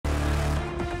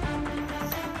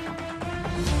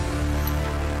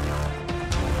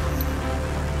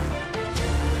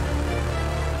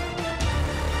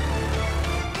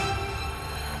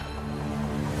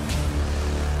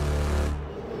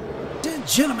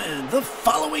gentlemen, the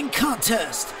following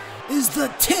contest is the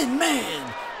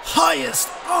 10-man highest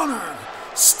honor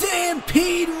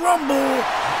Stampede Rumble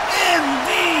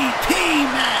MVP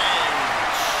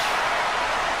match.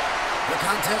 The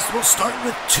contest will start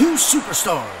with 2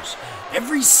 superstars.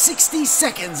 Every 60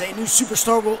 seconds, a new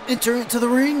superstar will enter into the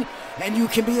ring, and you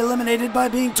can be eliminated by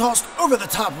being tossed over the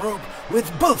top rope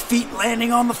with both feet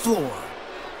landing on the floor.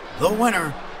 The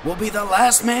winner will be the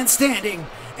last man standing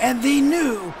and the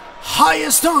new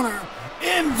highest honor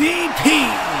MVP.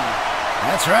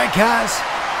 That's right, guys.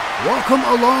 Welcome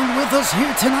along with us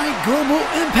here tonight, Global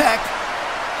Impact.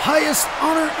 Highest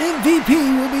honor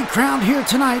MVP will be crowned here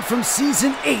tonight from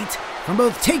Season 8 from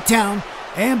both Takedown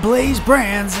and Blaze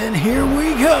brands. And here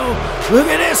we go. Look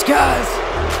at this, guys.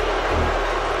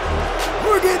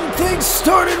 We're getting things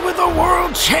started with a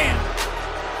world champ.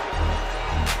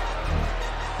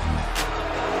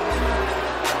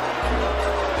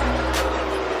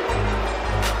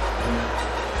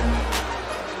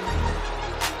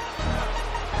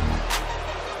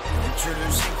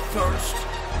 Introducing first,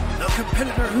 the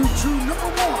competitor who drew #1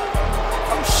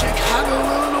 from Chicago,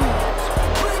 Illinois,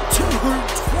 weighing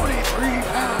 223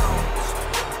 pounds,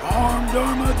 Armed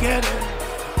Armageddon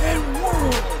and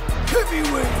World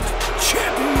Heavyweight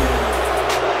Champion,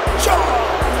 Armstong.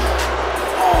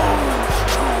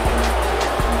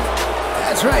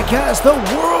 That's right, guys, the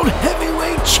World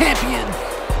Heavyweight Champion,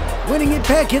 winning it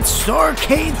back at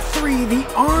Starrcade 3, the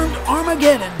Armed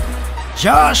Armageddon,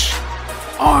 Josh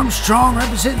Armstrong,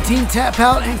 representing Team Tap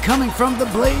Out and coming from the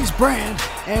Blaze brand.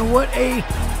 And what a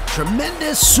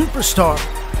tremendous superstar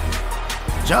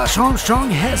Josh Armstrong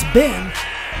has been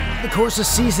in the course of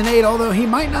Season 8, although he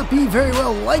might not be very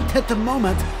well liked at the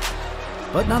moment.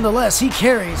 But nonetheless, he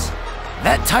carries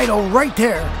that title right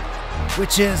there,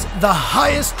 which is the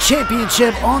highest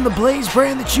championship on the Blaze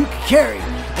brand that you can carry.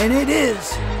 And it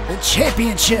is the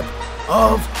championship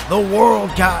of the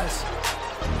world, guys.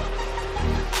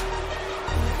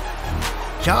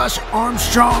 Josh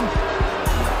Armstrong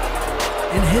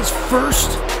in his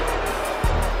first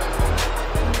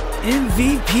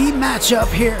MVP matchup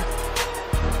here.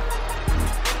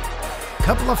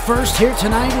 Couple of firsts here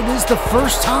tonight. It is the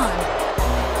first time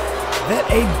that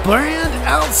a brand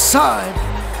outside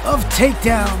of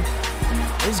Takedown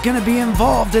is going to be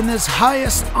involved in this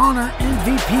highest honor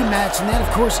MVP match, and that, of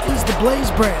course, is the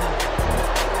Blaze brand.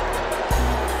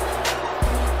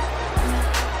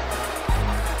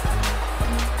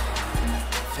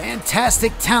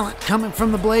 Fantastic talent coming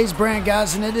from the Blaze brand,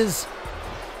 guys, and it has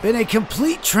been a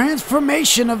complete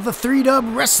transformation of the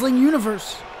 3-Dub wrestling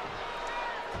universe.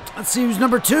 Let's see who's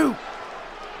 #2.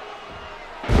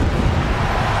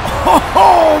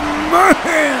 Oh,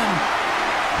 man!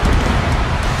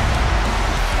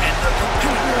 And the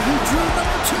competitor who drew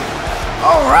 #2.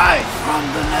 All right, from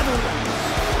the Netherlands,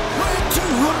 weighing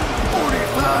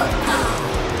 245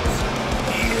 pounds.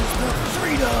 He is the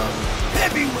 3-Dub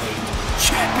heavyweight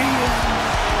champion,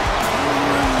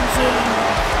 Crimson.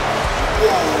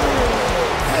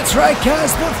 That's right,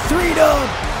 guys, the 3-Dub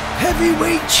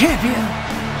heavyweight champion,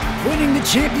 winning the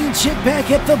championship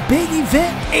back at the Big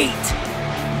Event 8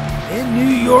 in New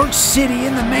York City.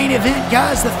 In the main event,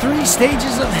 guys, the 3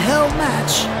 stages of hell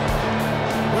match,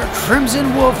 where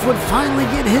Crimson Wolf would finally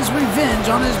get his revenge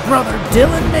on his brother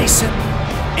Dylan Mason,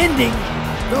 ending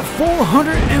the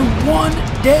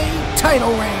 401-day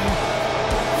title reign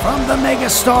from the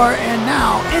megastar, and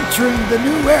now entering the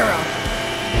new era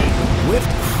with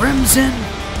Crimson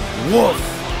Wolf.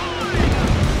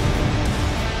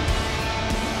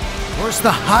 Of course,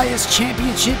 the highest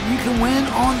championship you can win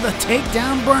on the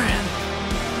Takedown brand,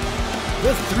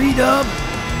 the 3-Dub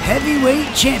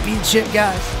Heavyweight Championship,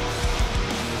 guys.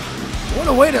 What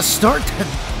a way to start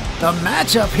the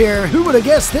matchup here. Who would have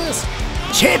guessed this?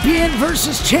 Champion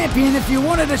versus champion. If you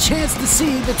wanted a chance to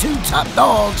see the 2 top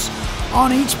dogs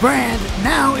on each brand,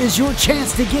 now is your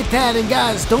chance to get that. And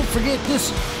guys, don't forget,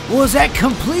 this was at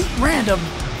complete random.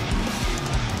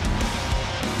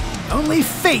 Only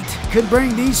fate could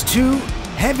bring these 2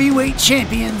 heavyweight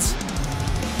champions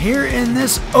here in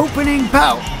this opening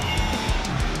bout.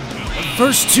 The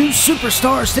first 2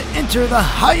 superstars to enter the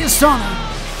highest honor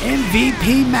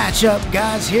MVP matchup,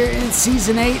 guys, here in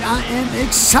Season 8. I am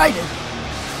excited.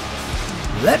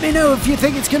 Let me know if you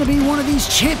think it's going to be one of these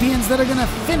champions that are going to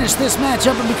finish this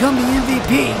matchup and become the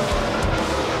MVP.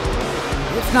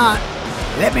 If not,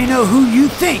 let me know who you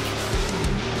think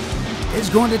is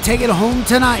going to take it home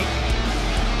tonight.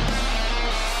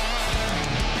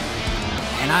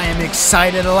 And I am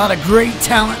excited. A lot of great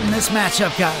talent in this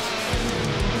matchup, guys.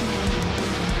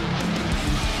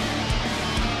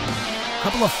 A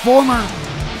couple of former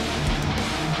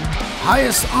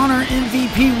highest honor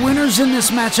MVP winners in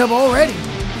this matchup already.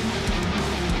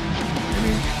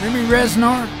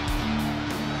 Reznor,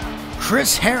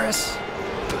 Chris Harris.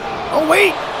 Oh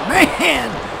wait, man,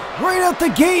 right out the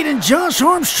gate, and Josh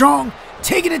Armstrong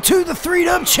taking it to the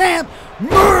 3-dub champ.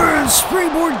 Murray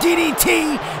springboard DDT,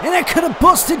 and that could have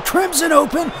busted Crimson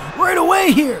open right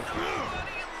away here.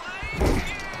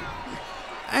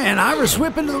 And Irish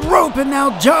whip into the rope, and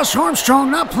now Josh Armstrong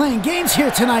not playing games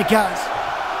here tonight, guys.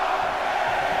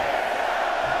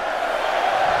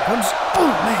 Comes,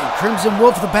 oh man, Crimson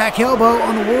Wolf the back elbow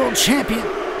on the world champion.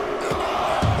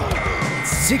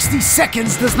 60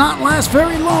 seconds does not last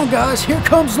very long, guys. Here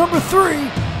comes number 3.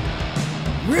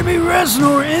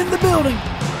 Reznor in the building.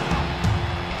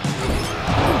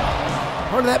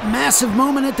 Part of that massive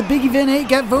moment at the Big Event 8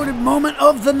 got voted moment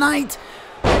of the night.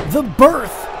 The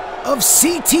birth of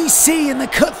CTC and the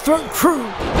Cutthroat Crew.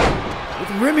 With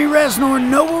Reznor,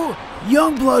 Noah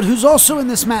Youngblood, who's also in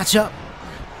this matchup.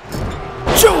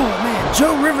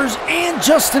 Joe Rivers and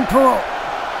Justin Perrault.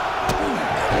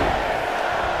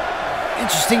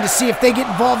 Interesting to see if they get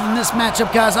involved in this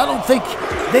matchup, guys. I don't think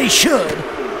they should.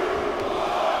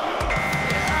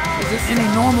 Is it any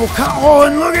normal oh,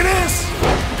 and look at this!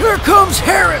 Here comes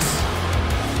Harris!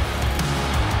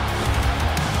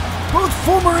 Both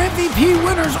former MVP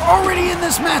winners already in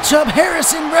this matchup,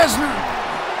 Harris and Reznor.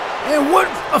 And what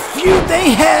a feud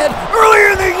they had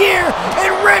earlier in the year,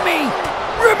 and Remy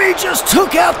just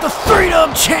took out the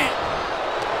 3-dub champ.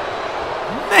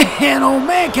 Man, oh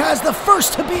man, guys, the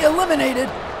first to be eliminated.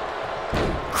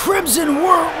 Crimson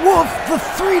Wolf, the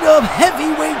 3-dub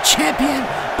heavyweight champion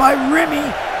by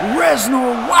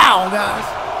Reznor. Wow, guys.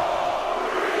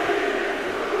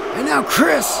 And now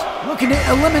Chris looking to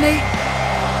eliminate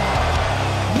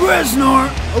Reznor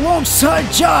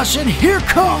alongside Josh, and here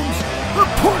comes the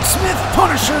Portsmouth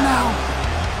Punisher now.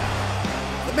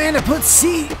 The man that put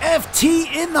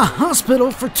CFT in the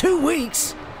hospital for 2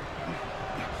 weeks.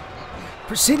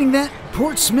 Preceding that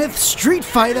Portsmouth street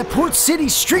fight, that Port City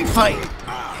street fight.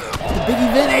 The Big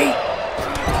Event 8.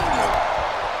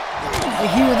 I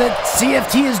hear that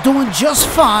CFT is doing just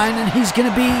fine, and he's going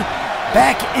to be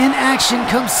back in action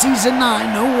come season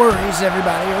 9. No worries,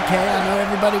 everybody, okay? I know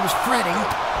everybody was fretting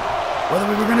whether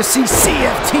we were going to see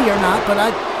CFT or not, but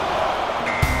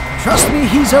trust me,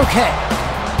 he's okay.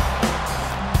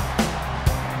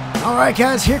 All right,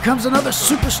 guys, here comes another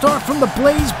superstar from the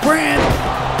Blaze brand,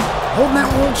 holding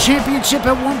that world championship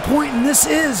at one point, and this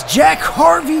is Jack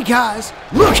Harvey, guys.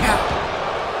 Look out!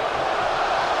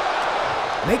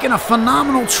 Making a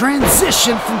phenomenal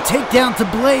transition from Takedown to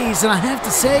Blaze, and I have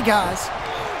to say, guys,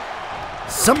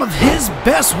 some of his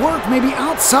best work maybe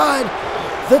outside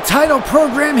the title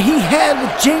program he had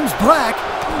with James Black.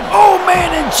 Oh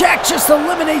man, and Jack just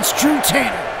eliminates Drew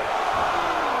Tanner.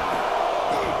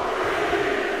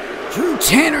 Drew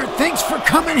Tanner, thanks for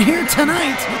coming here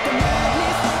tonight.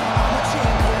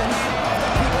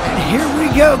 And here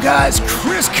we go, guys.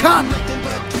 Chris Connolly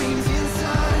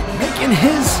making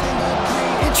his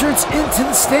entrance into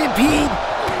the Stampede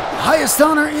highest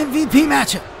honor MVP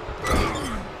matchup.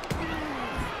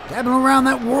 Dabbing around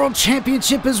that world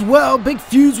championship as well. Big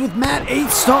feuds with Matt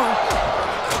 8-Star.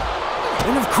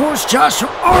 And of course, Josh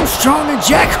Armstrong and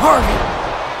Jack Harvey.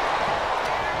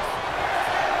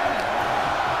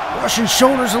 Rushing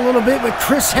shoulders a little bit, but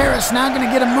Chris Harris now going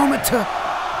to get a moment to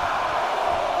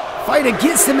fight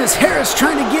against him as Harris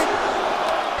trying to get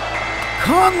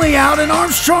Connolly out, and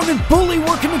Armstrong and Bully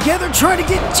working together trying to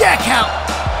get Jack out.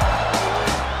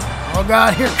 Oh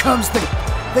God, here comes the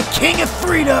king of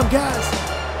 3-dub, guys.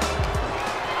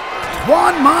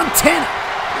 Twan Montana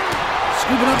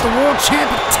scooping up the world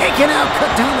champion, taking out,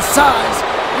 cut down the size,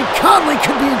 and Connolly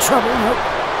could be in trouble. Nope.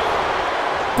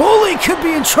 Bully could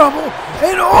be in trouble,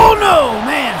 and oh no,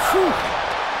 man, whew.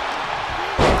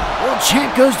 World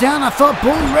champ goes down. I thought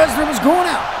Bully Reznor was going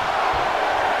out.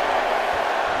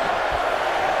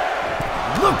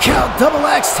 Look out, Double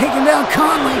Axe taking down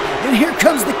Connolly, and here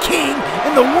comes the king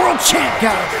and the world champ,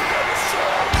 guys.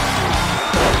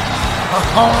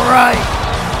 All right,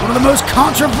 one of the most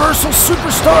controversial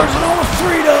superstars in all of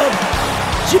 3-dub,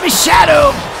 Jimmy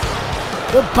Shadow,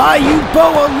 the Bayou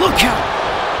Boa. Look out.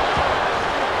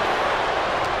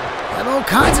 Had all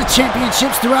kinds of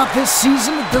championships throughout this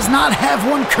season. It does not have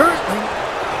one currently.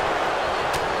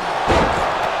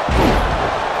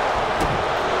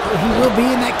 He will be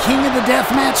in that King of the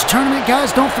Deathmatch tournament, guys.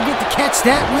 Don't forget to catch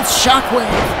that with Shockwave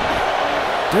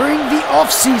during the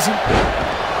off-season.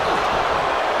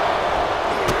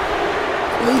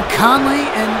 Lee Connolly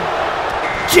and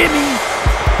Jimmy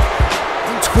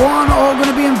and Twan all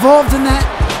going to be involved in that.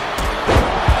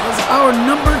 As our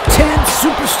number 10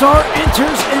 superstar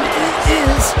enters, and it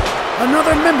is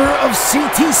another member of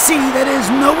CTC, that is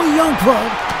Noah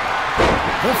Youngblood,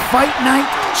 the Fight Night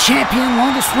champion,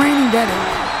 longest reigning, that is.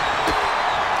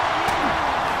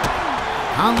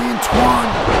 Connolly and Twan,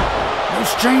 no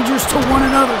strangers to one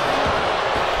another.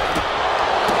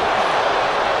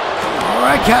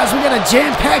 Alright guys, we got a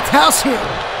jam-packed house here.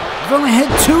 We've only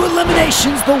had 2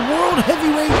 eliminations. The World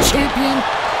Heavyweight Champion,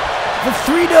 the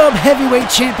 3-dub Heavyweight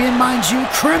Champion, mind you,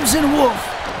 Crimson Wolf,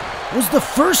 was the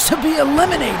first to be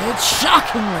eliminated,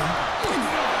 shockingly.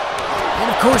 And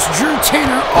of course, Drew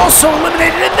Tanner also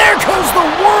eliminated, and there goes the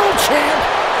World Champ.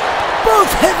 Both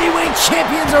Heavyweight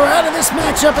Champions are out of this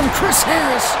matchup, and Chris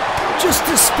Harris just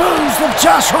disposed of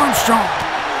Josh Armstrong.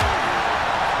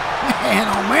 Man,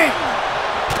 oh man.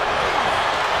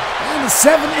 And the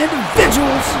 7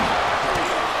 individuals.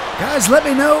 Guys, let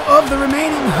me know of the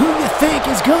remaining who you think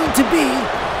is going to be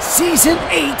Season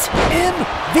 8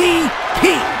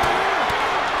 MVP.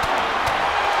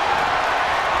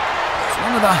 It's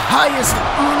one of the highest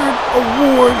honored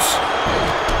awards,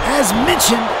 as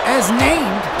mentioned, as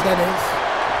named, that is,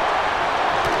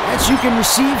 that you can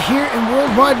receive here in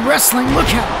Worldwide Wrestling. Look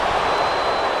out.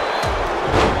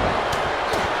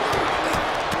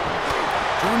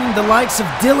 Joining the likes of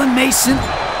Dylan Mason.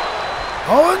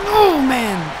 Oh, no,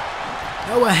 man.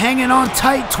 Noah hanging on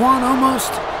tight. Twan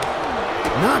almost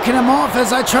knocking him off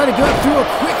as I try to go through a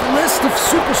quick list of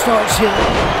superstars here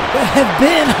that have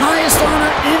been highest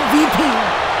honor MVP.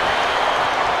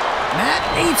 Matt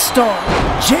 8-star,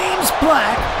 James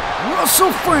Black,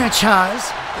 Russell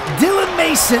Franchise, Dylan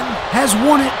Mason has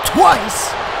won it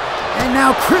twice, and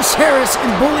now Chris Harris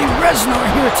and Bully Reznor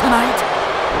here tonight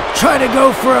try to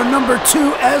go for a number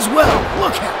 2 as well.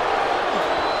 Look out.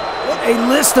 What a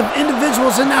list of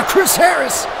individuals, and now Chris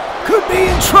Harris could be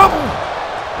in trouble.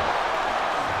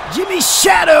 Jimmy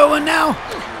Shadow, and now,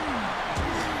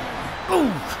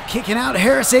 ooh, kicking out.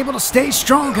 Harris able to stay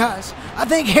strong, guys. I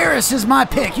think Harris is my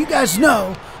pick. You guys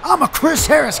know I'm a Chris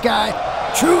Harris guy,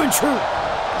 true and true.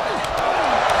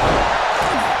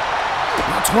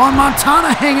 Now Twan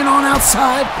Montana hanging on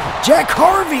outside. Jack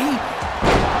Harvey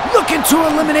looking to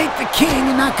eliminate the King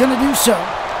and not going to do so.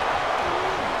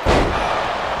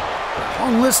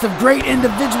 Long list of great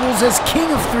individuals as King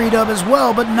of 3-dub as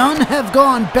well, but none have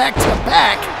gone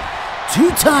back-to-back.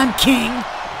 2-time King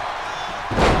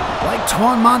like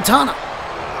Twan Montana.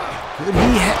 Could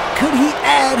he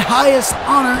add highest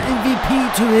honor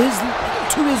MVP to his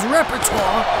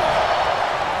repertoire?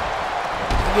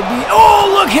 It could be, oh,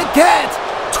 look at that!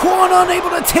 Twan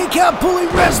unable to take out Bully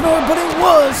Reznor, but it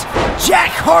was Jack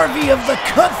Harvey of the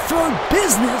Cutthroat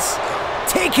Business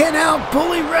taking out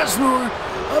Bully Reznor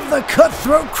of the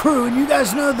Cutthroat Crew. And you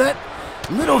guys know that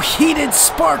little heated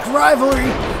spark rivalry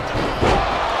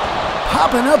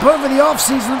popping up over the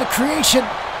offseason of the creation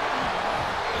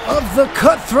of the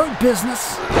Cutthroat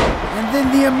Business, and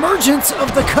then the emergence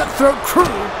of the Cutthroat Crew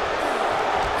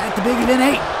at the Big Event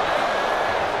 8.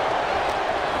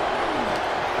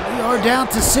 We are down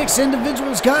to 6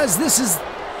 individuals, guys. This is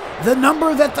the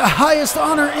number that the highest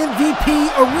honor MVP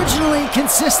originally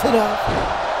consisted of.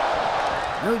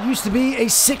 It used to be a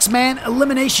 6-man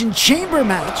elimination chamber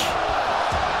match.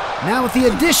 Now with the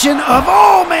addition of,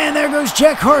 oh man, there goes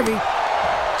Jack Harvey.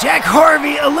 Jack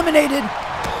Harvey eliminated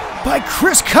by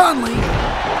Chris Connolly.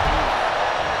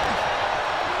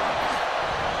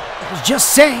 I was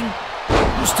just saying,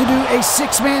 used to do a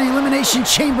 6-man elimination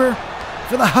chamber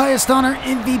for the highest honor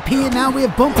MVP, and now we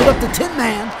have bumped it up to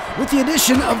 10-man with the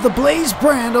addition of the Blaze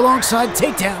brand alongside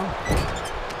Takedown,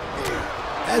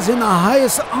 as in the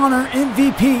highest honor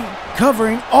MVP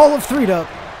covering all of 3-dub.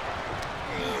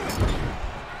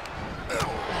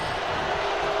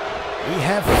 We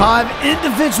have 5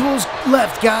 individuals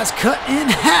left, guys. Cut in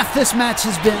half this match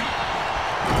has been.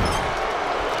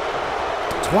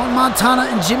 Twan Montana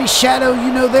and Jimmy Shadow,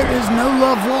 you know there is no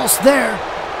love lost there.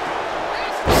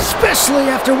 Especially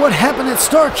after what happened at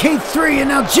Starrcade 3, and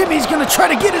now Jimmy's going to try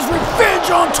to get his revenge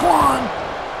on Twan.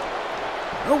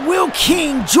 Will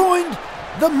King joined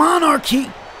the Monarchy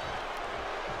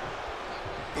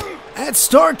at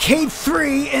Starrcade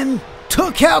 3 and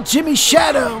took out Jimmy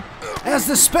Shadow as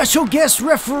the special guest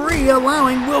referee,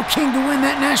 allowing Will King to win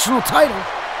that national title.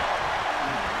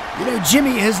 You know,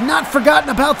 Jimmy has not forgotten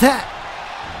about that.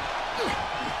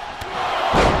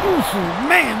 Ooh,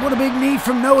 man, what a big knee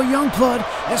from Noah Youngblood,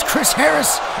 as Chris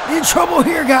Harris in trouble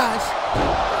here, guys.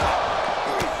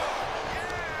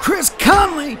 Chris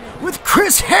Connolly with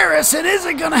Chris Harris, and is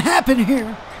it going to happen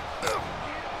here?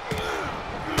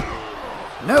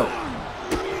 No.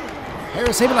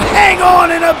 Harris able to hang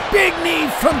on, and a big knee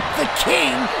from the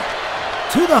King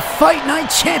to the Fight Night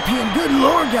champion. Good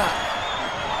Lord, God.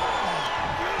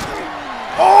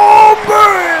 Oh,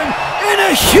 man! And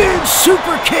a huge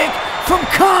super kick from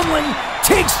Connolly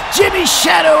takes Jimmy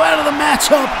Shadow out of the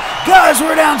matchup. Guys,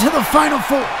 we're down to the final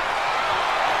 4.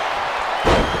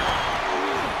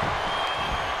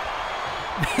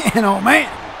 Man, oh man.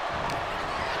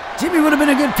 Jimmy would have been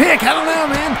a good pick. I don't know,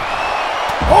 man.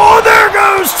 Oh, there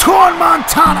goes Twan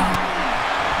Montana.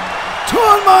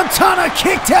 Twan Montana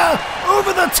kicked out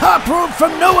over the top rope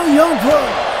from Noah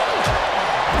Youngblood.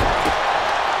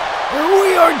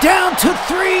 We are down to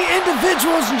 3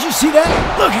 individuals. Did you see that?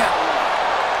 Look out.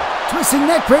 Twisted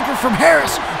neck breaker from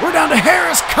Harris. We're down to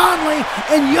Harris, Connolly,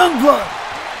 and Youngblood.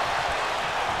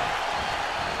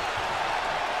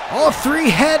 All 3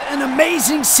 had an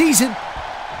amazing season.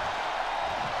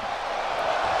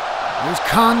 There's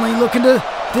Connolly looking to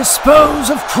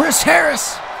dispose of Chris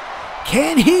Harris.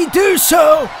 Can he do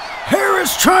so?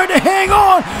 Harris trying to hang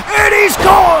on, and he's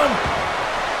gone.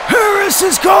 Harris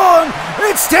is gone.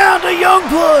 It's down to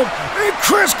Youngblood and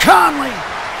Chris Connolly.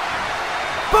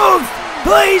 Both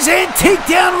Blaze and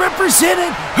Takedown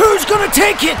represented. Who's going to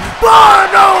take it? Oh,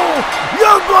 no!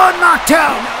 Youngblood knocked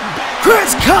out.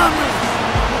 Chris Connolly.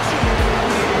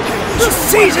 The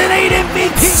Season 8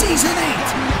 MVP. Season 8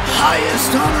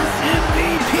 highest honor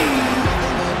MVP.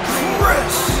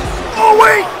 Chris. Oh,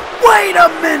 wait a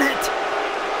minute.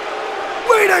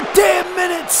 Wait a damn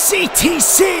minute.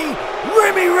 CTC.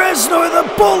 Remy Reznor, the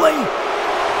bully.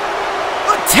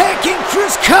 Attacking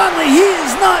Chris Connolly. He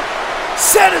is not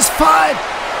satisfied.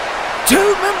 2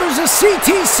 members of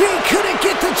CTC couldn't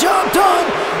get the job done.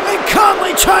 And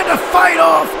Connolly trying to fight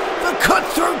off the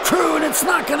cutthroat crew, and it's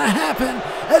not going to happen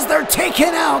as they're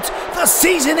taking out the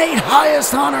Season 8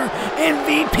 highest honor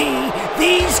MVP.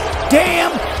 These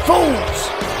damn fools.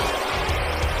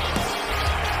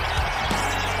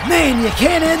 Man, you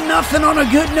can't end nothing on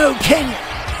a good note, can you?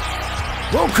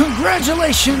 Well,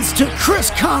 congratulations to Chris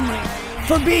Connolly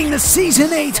for being the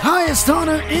Season 8 highest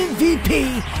honor MVP,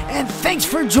 and thanks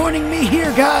for joining me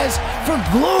here, guys, for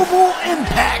Global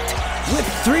Impact with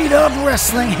 3Dub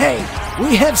Wrestling. Hey,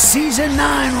 we have Season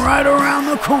 9 right around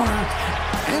the corner,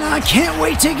 and I can't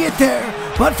wait to get there.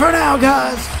 But for now,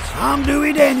 guys, I'm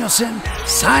Dewey Danielson,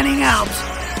 signing out.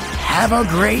 Have a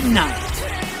great night.